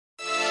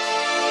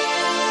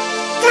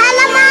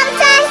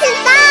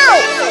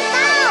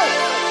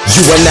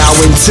You are now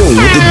in tune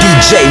with the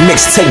DJ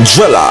Mixtape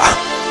Driller,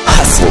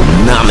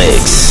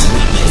 Hustlenomics.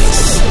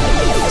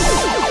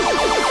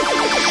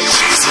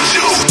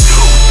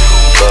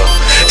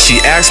 She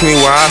asked me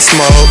why I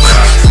smoke.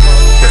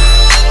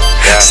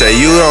 Say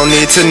you don't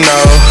need to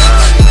know.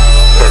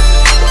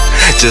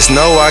 Just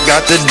know I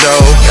got the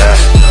dough.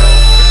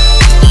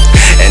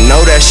 And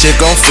know that shit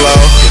gon'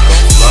 flow.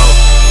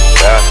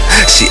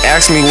 She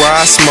asked me why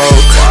I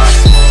smoke.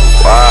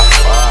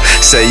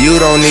 Say you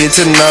don't need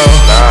to know.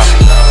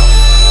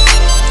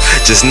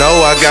 Just know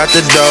I got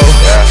the dough.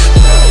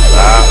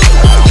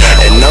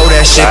 And know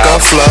that shit gon'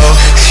 flow.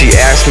 She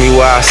asked me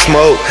why I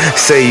smoke.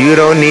 Say you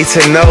don't need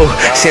to know.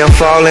 See I'm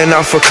falling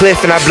off a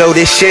cliff and I blow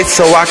this shit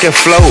so I can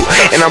float.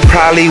 And I'm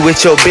probably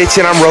with your bitch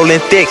and I'm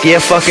rolling thick, yeah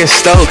fucking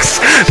Stokes.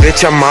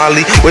 Bitch I'm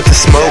Molly with the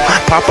smoke,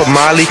 pop a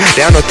Molly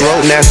down the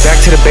throat. Now it's back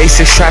to the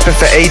basics, trapping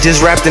for ages,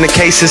 wrapped in the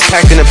cases,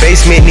 packed in the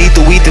basement. Need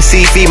the weed to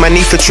see, feed my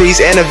need for trees,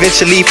 and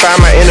eventually find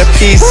my inner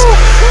peace.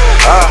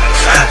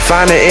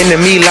 Find an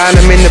enemy, line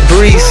them in the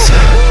breeze.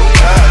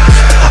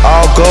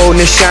 All gold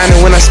and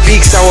shining when I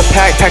speak. Sour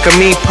pack a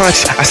mean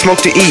punch. I smoke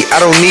to eat, I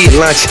don't need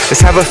lunch.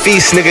 Let's have a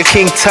feast, nigga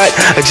King Tut.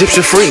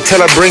 Egyptian freak till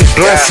I bring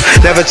blunts.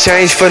 Never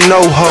change for no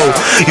hoe.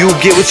 You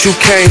get what you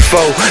came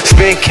for.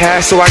 Spend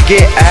cash so I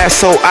get ass,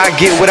 so I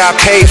get what I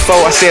paid for.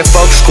 I said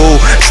fuck school,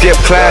 skip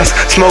class,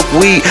 smoke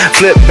weed,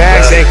 flip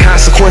bags. Ain't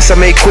consequence, I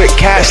make quick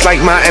cash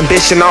like my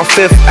ambition on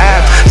 5th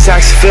Ave.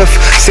 Sax 5th,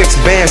 6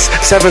 bands,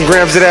 7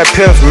 grams of that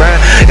piff, man.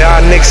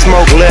 Y'all niggas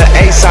smoke Lil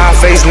 8, side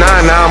face 9,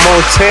 now I'm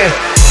on 10.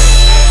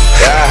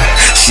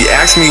 She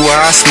asked me why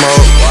I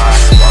smoke.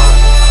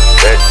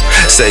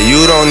 Say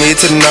you don't need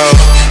to know.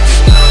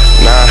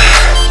 Nah,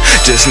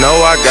 just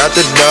know I got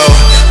the dough.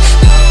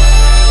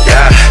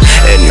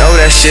 And know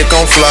that shit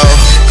gon' flow.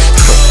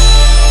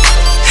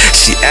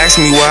 She asked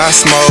me why I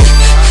smoke.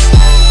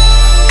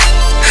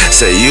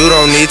 Say you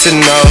don't need to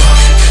know.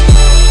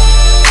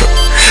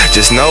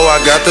 Just know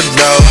I got the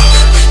dough.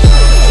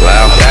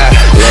 Loud,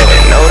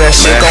 and know that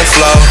shit gon'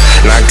 flow.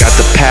 And I got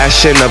the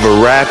passion of a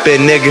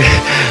rapping nigga,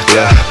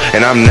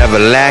 and I'm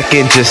never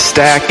lacking, just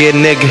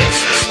stacking nigga.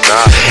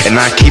 And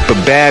I keep a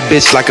bad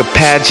bitch like a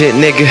pageant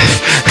nigga.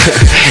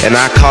 And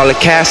I call it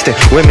casting,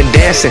 women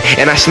dancing,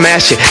 and I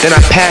smash it, then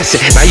I pass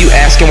it. Now you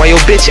asking why your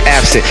bitch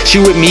absent?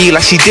 She with me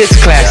like she ditch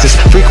classes.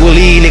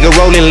 Frequently nigga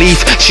rolling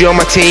leaf, she on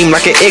my team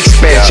like an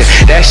expansion.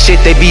 That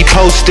shit they be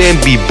posting,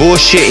 be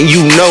bullshitting,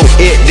 you know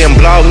it. Them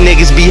blog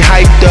niggas be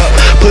hyped up,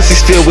 pussies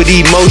filled with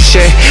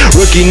emotion.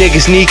 Rookie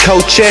niggas need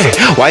coaching.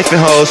 Wife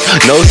and hoes,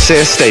 no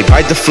sense, they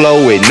bite the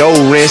flow with no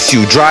rinse.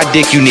 You dry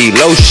dick, you need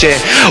lotion.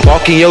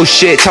 Walking your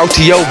shit, talk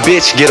to your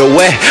bitch, get a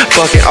wet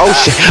fucking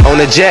ocean. On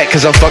the jet,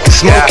 cause I'm fucking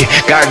smoking.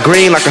 Got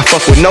green like I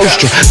fuck with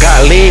Nostra.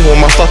 Got lean with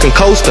my fucking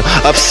coaster.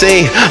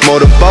 Obscene,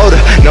 motorboater,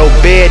 no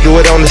bed, do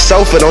it on the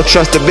sofa. Don't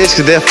trust a bitch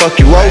cause they'll fuck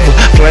you over.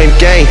 Flame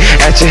gang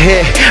at your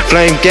head,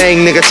 flame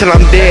gang nigga till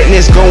I'm dead. And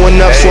it's going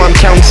up so I'm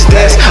counting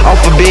stats.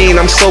 Off a bean,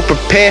 I'm so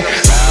prepared.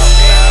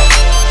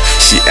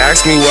 She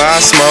asked me why I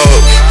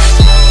smoke.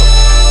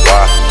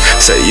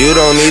 Say you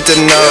don't need to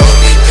know.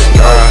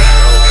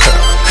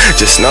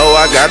 Just know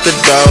I got the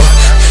dough.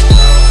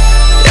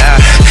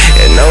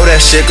 And know that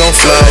shit gon'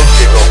 flow.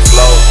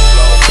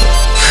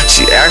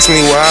 She asked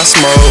me why I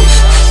smoke.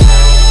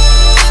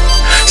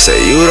 Say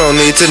you don't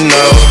need to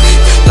know.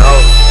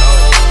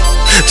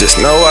 Just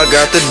know I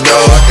got the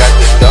dough.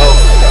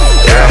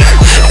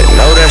 And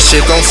know that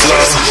shit gon'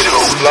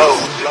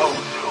 flow.